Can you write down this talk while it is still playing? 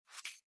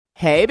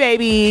Hey,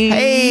 babies.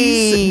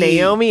 Hey.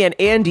 Naomi and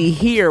Andy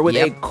here with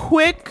a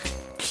quick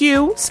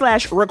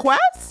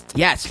Q/request.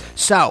 Yes.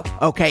 So,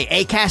 okay,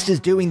 Acast is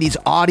doing these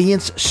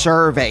audience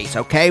surveys,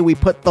 okay? We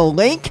put the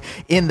link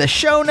in the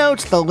show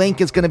notes. The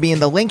link is going to be in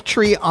the link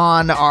tree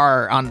on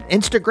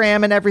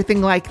Instagram and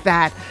everything like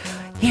that.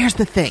 Here's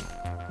the thing,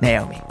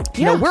 Naomi.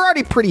 You know, we're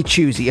already pretty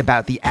choosy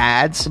about the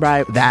ads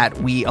that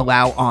we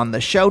allow on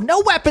the show. No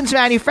weapons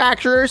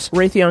manufacturers.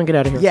 Raytheon, get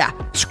out of here. Yeah,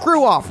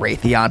 screw off,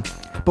 Raytheon.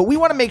 But we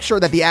want to make sure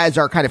that the ads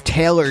are kind of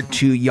tailored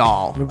to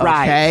y'all,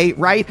 okay?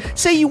 Right?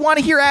 Say you want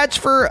to hear ads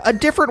for A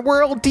Different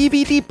World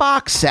DVD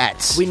box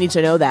sets. We need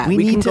to know that.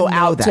 We can go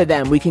out to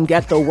them. We can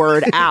get the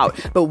word out.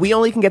 But we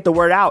only can get the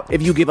word out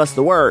if you give us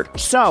the word.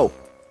 So,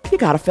 you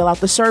got to fill out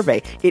the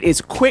survey. It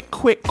is quick,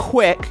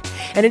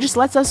 and it just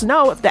lets us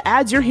know if the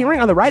ads you're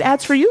hearing are the right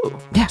ads for you.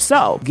 Yeah.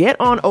 So, get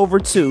on over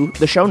to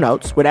the show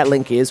notes where that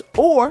link is,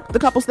 or the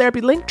Couples Therapy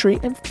link tree,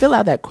 and fill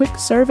out that quick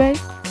survey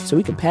so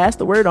we can pass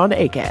the word on to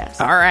Acast.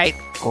 All right,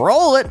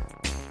 roll it.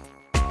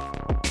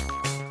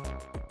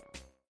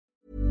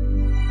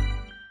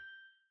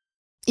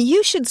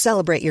 You should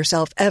celebrate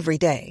yourself every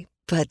day,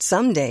 but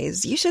some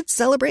days you should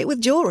celebrate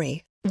with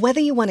jewelry. Whether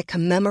you want to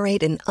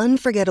commemorate an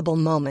unforgettable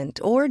moment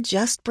or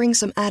just bring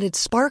some added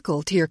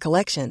sparkle to your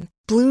collection,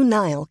 Blue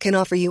Nile can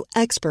offer you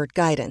expert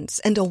guidance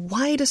and a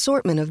wide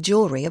assortment of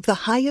jewelry of the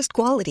highest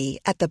quality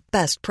at the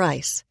best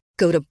price.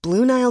 Go to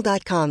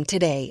BlueNile.com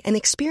today and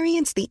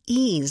experience the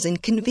ease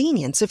and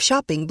convenience of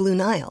shopping Blue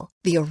Nile,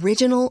 the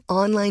original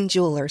online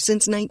jeweler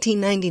since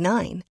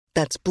 1999.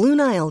 That's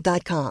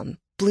BlueNile.com.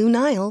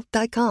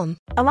 BlueNile.com.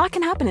 A lot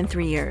can happen in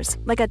 3 years,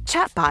 like a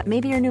chatbot may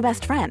be your new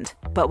best friend.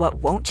 But what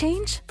won't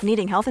change?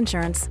 Needing health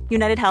insurance.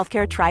 United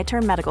Healthcare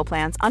Tri-Term Medical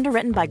Plans,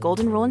 underwritten by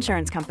Golden Rule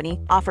Insurance Company,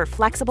 offer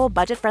flexible,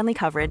 budget-friendly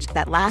coverage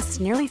that lasts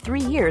nearly 3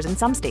 years in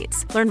some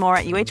states. Learn more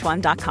at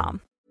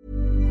UH1.com.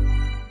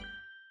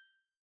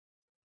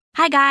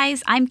 Hi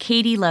guys, I'm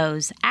Katie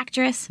Lowe's,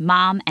 actress,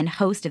 mom, and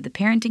host of the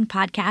parenting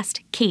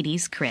podcast,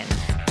 Katie's Crib.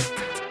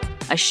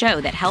 A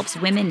show that helps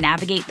women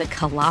navigate the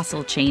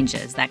colossal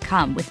changes that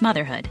come with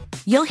motherhood.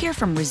 You'll hear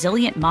from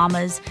resilient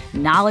mamas,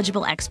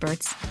 knowledgeable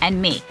experts, and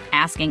me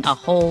asking a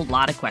whole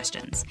lot of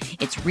questions.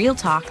 It's real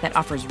talk that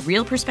offers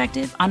real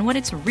perspective on what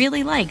it's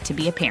really like to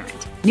be a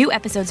parent. New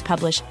episodes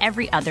published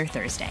every other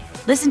Thursday.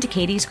 Listen to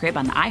Katie's Crib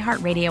on the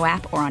iHeartRadio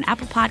app or on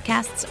Apple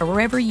Podcasts or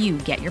wherever you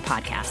get your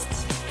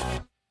podcasts.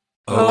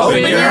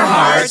 Open your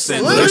hearts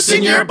and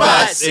loosen your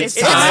butts. It's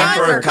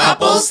time for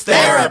Couples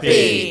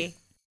Therapy.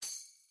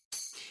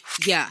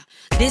 Yeah,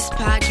 this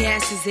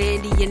podcast is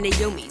Andy and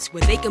Naomi's,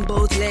 where they can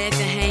both laugh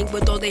and hang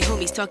with all their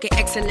homies, talking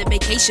excellent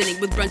vacationing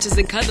with brunches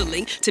and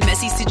cuddling, to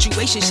messy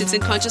situationships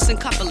and conscious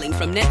and coupling,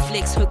 from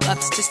Netflix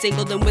hookups to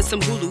singledom with some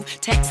Hulu,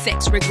 text,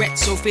 sex,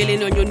 regrets, or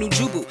feeling on your new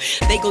jubu.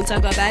 They gon' talk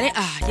about it,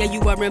 yeah, you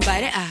are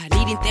invited,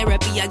 needing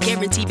therapy, I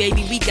guarantee,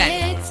 baby, we got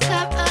it. It's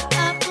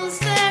couples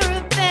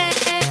therapy.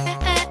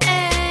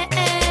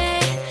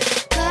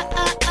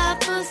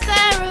 Couples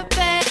therapy.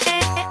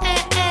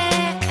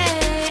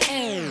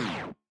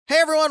 Hey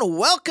everyone,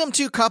 welcome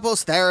to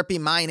Couples Therapy.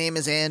 My name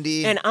is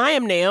Andy. And I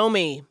am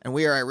Naomi. And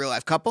we are a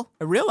real-life couple.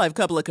 A real-life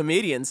couple of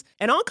comedians.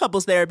 And on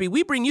Couples Therapy,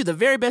 we bring you the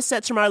very best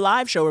sets from our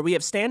live show where we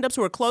have stand-ups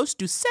who are close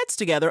do sets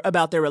together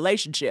about their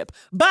relationship.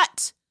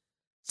 But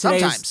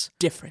Sometimes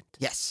different.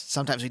 Yes,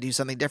 sometimes we do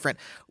something different.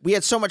 We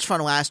had so much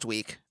fun last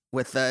week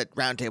with the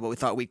roundtable. We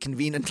thought we'd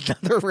convene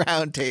another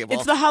roundtable.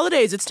 It's the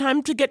holidays. It's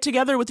time to get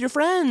together with your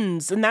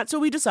friends. And that's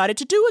what we decided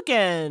to do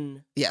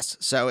again. Yes,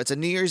 so it's a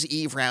New Year's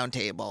Eve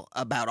roundtable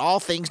about all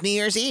things New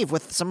Year's Eve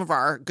with some of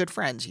our good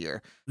friends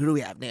here. Who do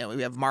we have now?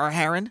 We have Mara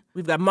Herron.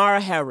 We've got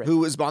Mara Herron. Who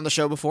was on the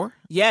show before?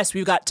 Yes,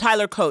 we've got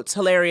Tyler Coates,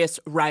 hilarious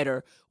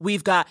writer.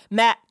 We've got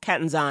Matt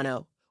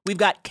Catanzano. We've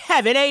got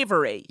Kevin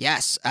Avery.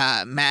 Yes,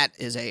 Matt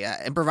is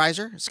a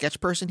improviser, sketch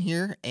person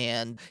here,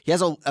 and he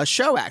has a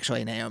show,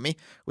 actually, Naomi,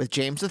 with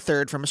James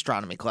III from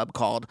Astronomy Club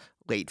called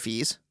Late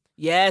Fees.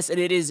 Yes, and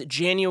it is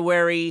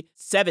January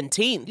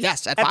 17th.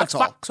 Yes, at the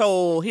Foxhole.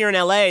 Foxhole here in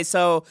L.A.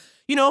 So,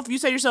 you know, if you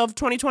say to yourself,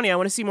 2020, I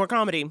want to see more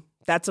comedy,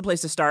 that's a place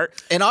to start.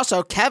 And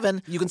also,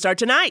 Kevin. You can start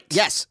tonight.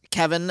 Yes,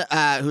 Kevin,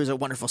 who's a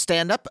wonderful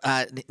stand-up.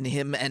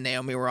 Him and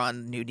Naomi were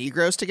on New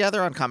Negroes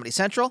together on Comedy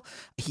Central.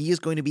 He is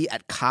going to be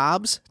at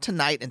Cobb's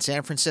tonight in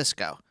San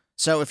Francisco.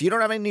 So if you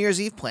don't have any New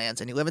Year's Eve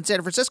plans and you live in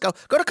San Francisco,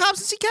 go to Cobb's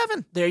and see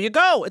Kevin. There you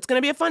go. It's going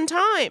to be a fun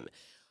time.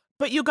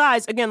 But you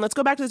guys, again, let's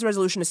go back to this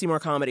resolution to see more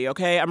comedy,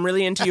 okay? I'm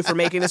really into you for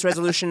making this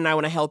resolution, and I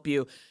want to help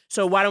you.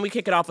 So why don't we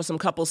kick it off with some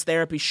couples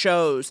therapy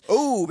shows?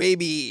 Oh,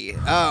 baby.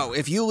 Oh,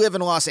 if you live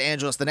in Los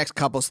Angeles, the next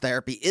couples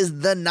therapy is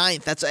the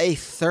 9th. That's a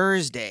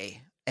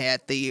Thursday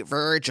at the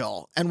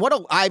Virgil. And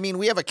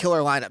we have a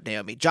killer lineup,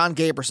 Naomi. John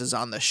Gabris is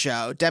on the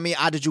show. Demi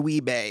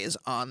Adejuyigbe is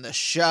on the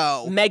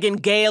show. Megan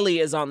Gailey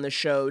is on the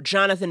show.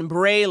 Jonathan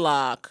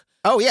Braylock.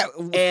 Oh, yeah.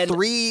 And-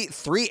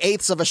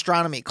 3/8 of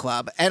Astronomy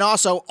Club. And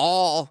also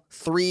all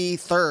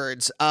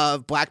 3/3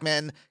 of Black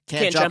Men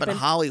Can't Jump in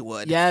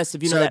Hollywood. Yes,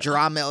 if you know so that.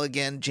 Jerome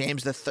Milligan,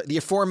 James the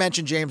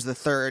aforementioned James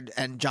III,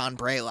 and John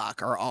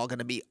Braylock are all going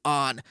to be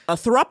on. A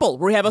thruple.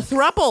 We have a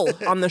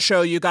thruple on the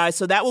show, you guys.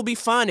 So that will be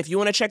fun. If you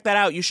want to check that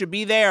out, you should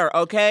be there,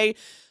 okay?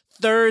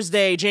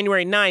 Thursday,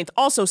 January 9th.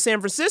 Also, San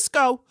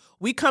Francisco,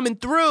 we coming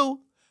through.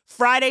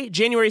 Friday,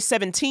 January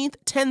 17th,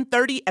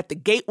 10:30 at the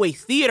Gateway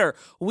Theater.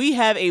 We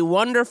have a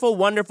wonderful,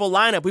 wonderful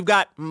lineup. We've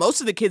got most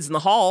of the kids in the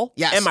hall.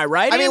 Yes. Am I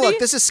right, I mean, Andy? look,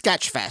 this is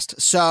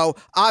Sketchfest, so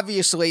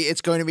obviously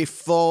it's going to be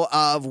full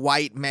of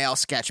white male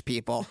sketch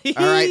people. All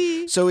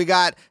right? So we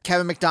got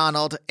Kevin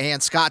McDonald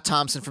and Scott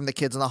Thompson from the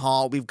Kids in the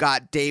Hall. We've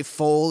got Dave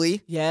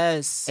Foley.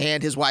 Yes.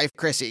 And his wife,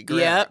 Chrissy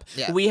Guerrero. Yep.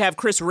 Yeah. We have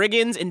Chris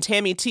Riggins and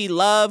Tammy T.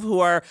 Love,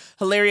 who are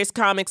hilarious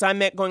comics I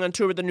met going on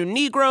tour with the New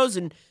Negroes.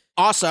 And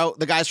also,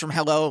 the guys from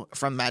Hello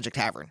from Magic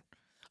Tavern.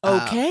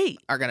 Okay.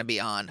 Are going to be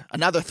on.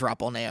 Another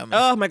throuple, Naomi.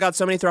 Oh my God,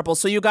 so many thruples.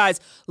 So you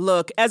guys,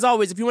 look, as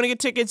always, if you want to get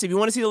tickets, if you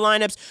want to see the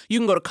lineups, you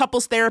can go to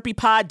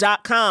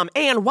couplestherapypod.com.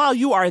 And while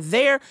you are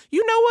there,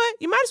 you know what?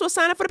 You might as well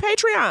sign up for the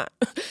Patreon.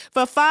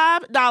 For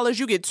 $5,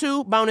 you get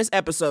 2 bonus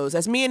episodes.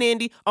 That's me and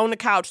Andy on the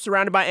couch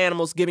surrounded by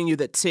animals giving you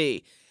the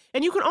tea.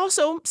 And you can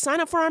also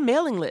sign up for our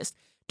mailing list.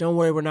 Don't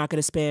worry, we're not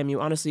going to spam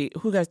you. Honestly,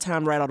 who got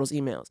time to write all those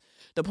emails?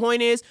 The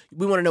point is,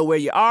 we want to know where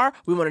you are.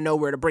 We want to know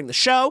where to bring the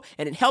show.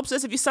 And it helps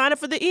us if you sign up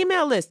for the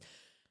email list.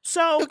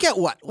 So You'll get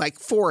what? Like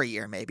 4 a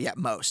year, maybe, at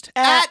most.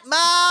 At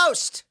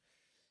most!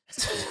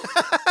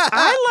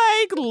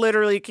 I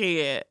literally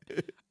can't.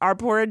 Our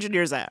poor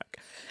engineer, Zach.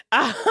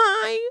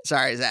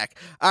 Sorry, Zach.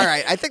 All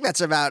right, I think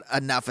that's about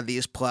enough of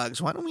these plugs.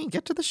 Why don't we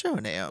get to the show,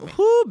 Naomi?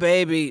 Whoo,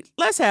 baby.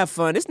 Let's have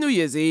fun. It's New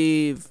Year's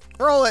Eve.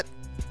 Roll it.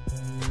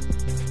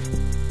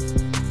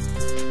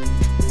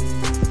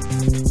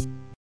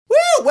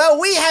 Woo! Well,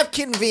 we have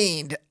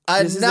convened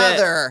This is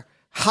another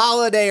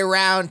holiday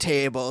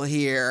roundtable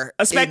here.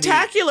 A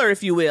spectacular,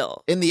 if you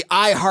will. In the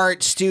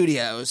iHeart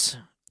Studios.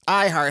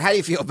 iHeart, how do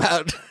you feel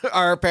about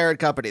our parent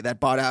company that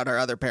bought out our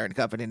other parent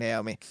company,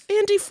 Naomi?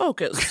 Andy,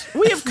 focus.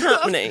 We have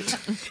company.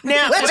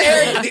 Now, We're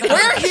here.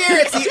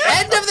 It's the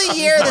end of the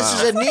year. This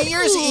is a New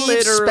Year's Eve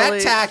Literally.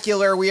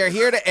 spectacular. We are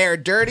here to air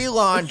dirty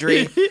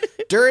laundry,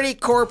 dirty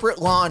corporate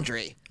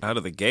laundry. Out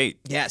of the gate.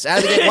 Yes, out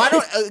of the gate. Why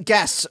don't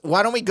guests?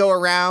 Why don't we go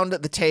around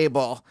the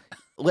table?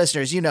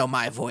 Listeners, you know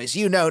my voice.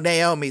 You know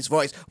Naomi's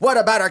voice. What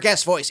about our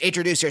guest voice?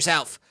 Introduce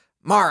yourself.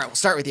 Mara, we'll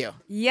start with you.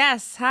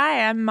 Yes.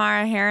 Hi, I'm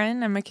Mara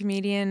Heron. I'm a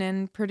comedian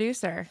and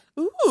producer.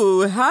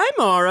 ooh, hi,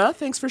 Mara.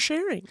 Thanks for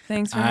sharing.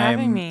 Thanks for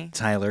having me.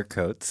 Tyler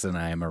Coates, and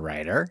I am a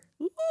writer.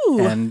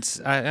 Ooh. And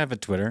I have a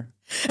Twitter.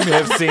 You may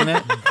have seen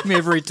it. You may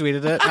have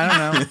retweeted it. I don't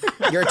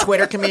know. You're a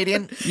Twitter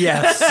comedian?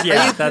 Yes.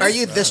 Yeah. Are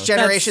you this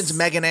generation's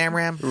Megan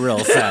Amram? Real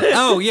sad.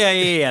 Oh,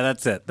 yeah.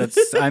 That's it.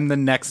 I'm the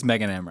next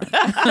Megan Amram.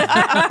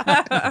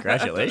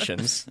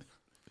 Congratulations.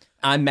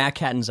 I'm Matt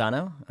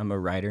Catanzano. I'm a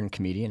writer and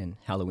comedian and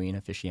Halloween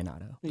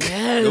aficionado.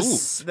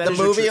 Yes. That The is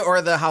your movie truth.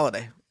 or the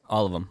holiday?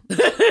 All of them.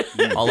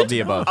 All of the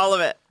above. All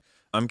of it.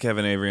 I'm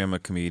Kevin Avery. I'm a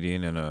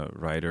comedian and a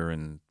writer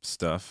and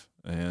stuff.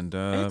 And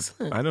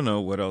Excellent. I don't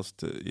know what else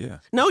to, yeah.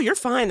 No, you're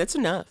fine. That's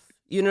enough.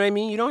 You know what I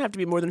mean? You don't have to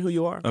be more than who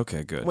you are.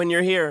 Okay, good. When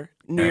you're here,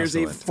 New Year's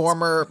Eve. Excellent.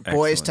 Former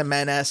Boys Excellent. to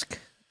Men-esque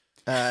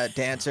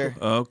dancer.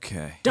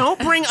 Okay. Don't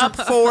bring up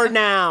For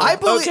Now. I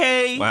believe-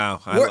 okay? Wow.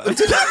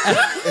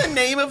 The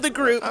name of the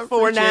group,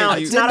 For Now.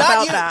 you. It's Did not not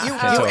about you- that. you-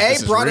 I don't know if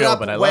this is brought it real, up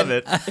but I when- love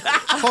it.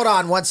 Hold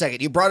on 1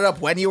 second. You brought it up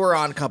when you were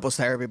on Couples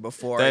Therapy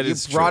before. That you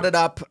is brought true. it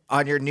up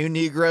on your New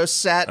Negro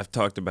set I've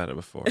talked about it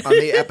before. on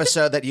the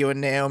episode that you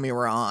and Naomi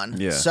were on.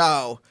 Yeah.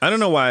 So, I don't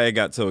know why I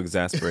got so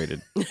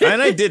exasperated.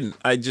 And I didn't.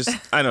 I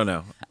don't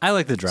know. I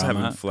like the Just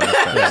having drama.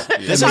 flashbacks.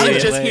 This Yeah.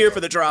 is just here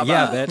for the drama.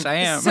 Yeah, bitch, I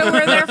am. So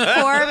were there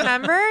 4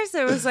 members?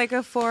 It was like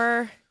a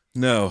 4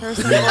 No.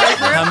 person boy group?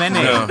 How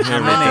many? No, here How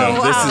we many? go. Oh,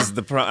 wow. This is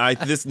the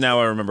this now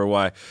I remember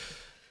why.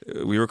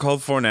 We were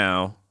called For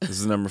Now. This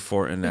is number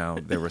 4, and now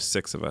there were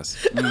 6 of us.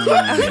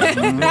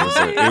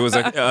 It was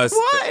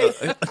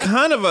a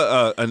kind of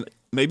a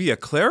maybe a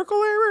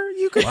clerical error,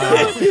 you could call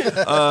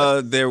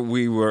it. There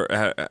we were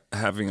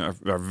having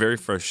our very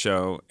first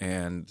show,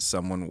 and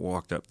someone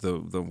walked up, the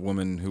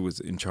woman who was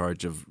in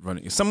charge of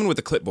running, someone with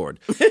a clipboard,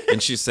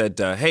 and she said,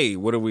 "Hey, how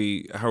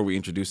are we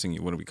introducing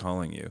you? What are we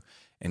calling you?"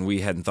 And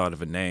we hadn't thought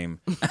of a name,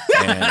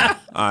 and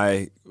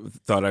I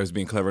thought I was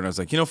being clever, and I was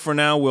like, for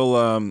now we'll,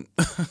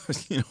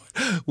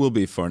 we'll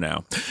be For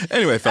Now.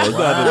 Anyway, fellas,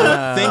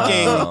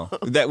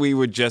 thinking that we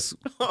would just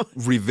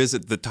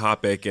revisit the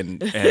topic and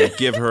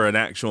give her an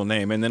actual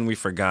name, and then we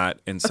forgot,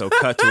 and so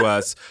cut to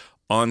us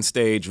on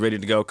stage, ready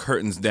to go,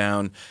 curtains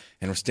down,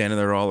 and we're standing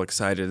there all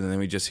excited, and then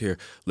we just hear,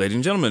 "Ladies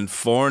and gentlemen,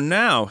 For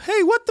Now."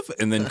 Hey, what the?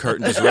 And then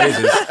curtain just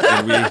raises,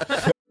 and we.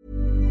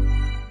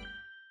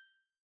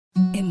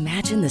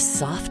 Imagine the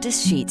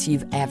softest sheets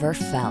you've ever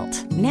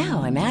felt.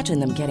 Now imagine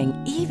them getting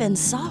even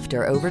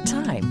softer over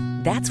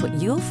time. That's what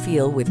you'll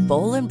feel with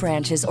Boll &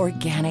 Branch's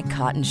organic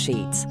cotton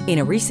sheets. In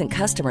a recent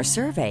customer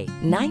survey,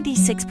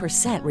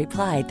 96%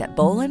 replied that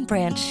Boll &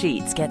 Branch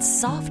sheets get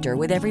softer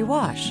with every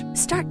wash.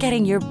 Start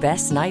getting your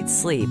best night's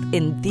sleep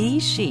in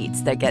these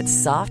sheets that get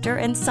softer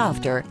and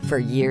softer for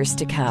years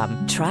to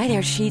come. Try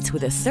their sheets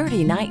with a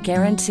 30-night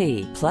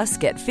guarantee. Plus,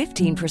 get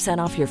 15%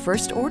 off your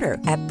first order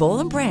at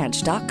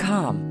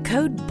bollandbranch.com.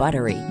 Code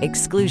BUTTERY.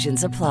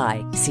 Exclusions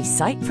apply. See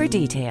site for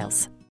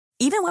details.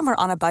 Even when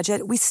we're on a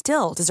budget, we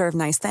still deserve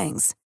nice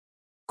things.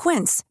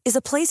 Quince is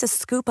a place to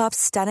scoop up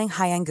stunning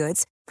high-end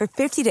goods for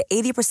 50 to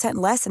 80%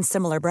 less than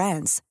similar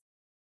brands.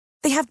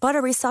 They have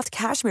buttery soft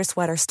cashmere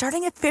sweaters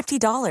starting at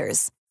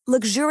 $50,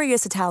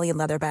 luxurious Italian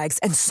leather bags,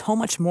 and so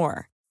much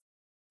more.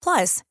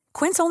 Plus,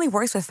 Quince only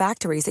works with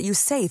factories that use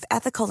safe,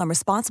 ethical, and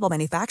responsible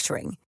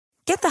manufacturing.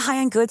 Get the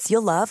high-end goods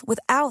you'll love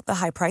without the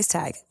high price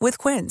tag with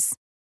Quince.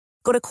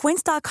 Go to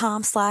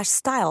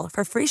quince.com/style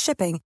for free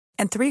shipping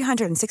and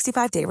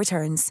 365-day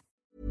returns.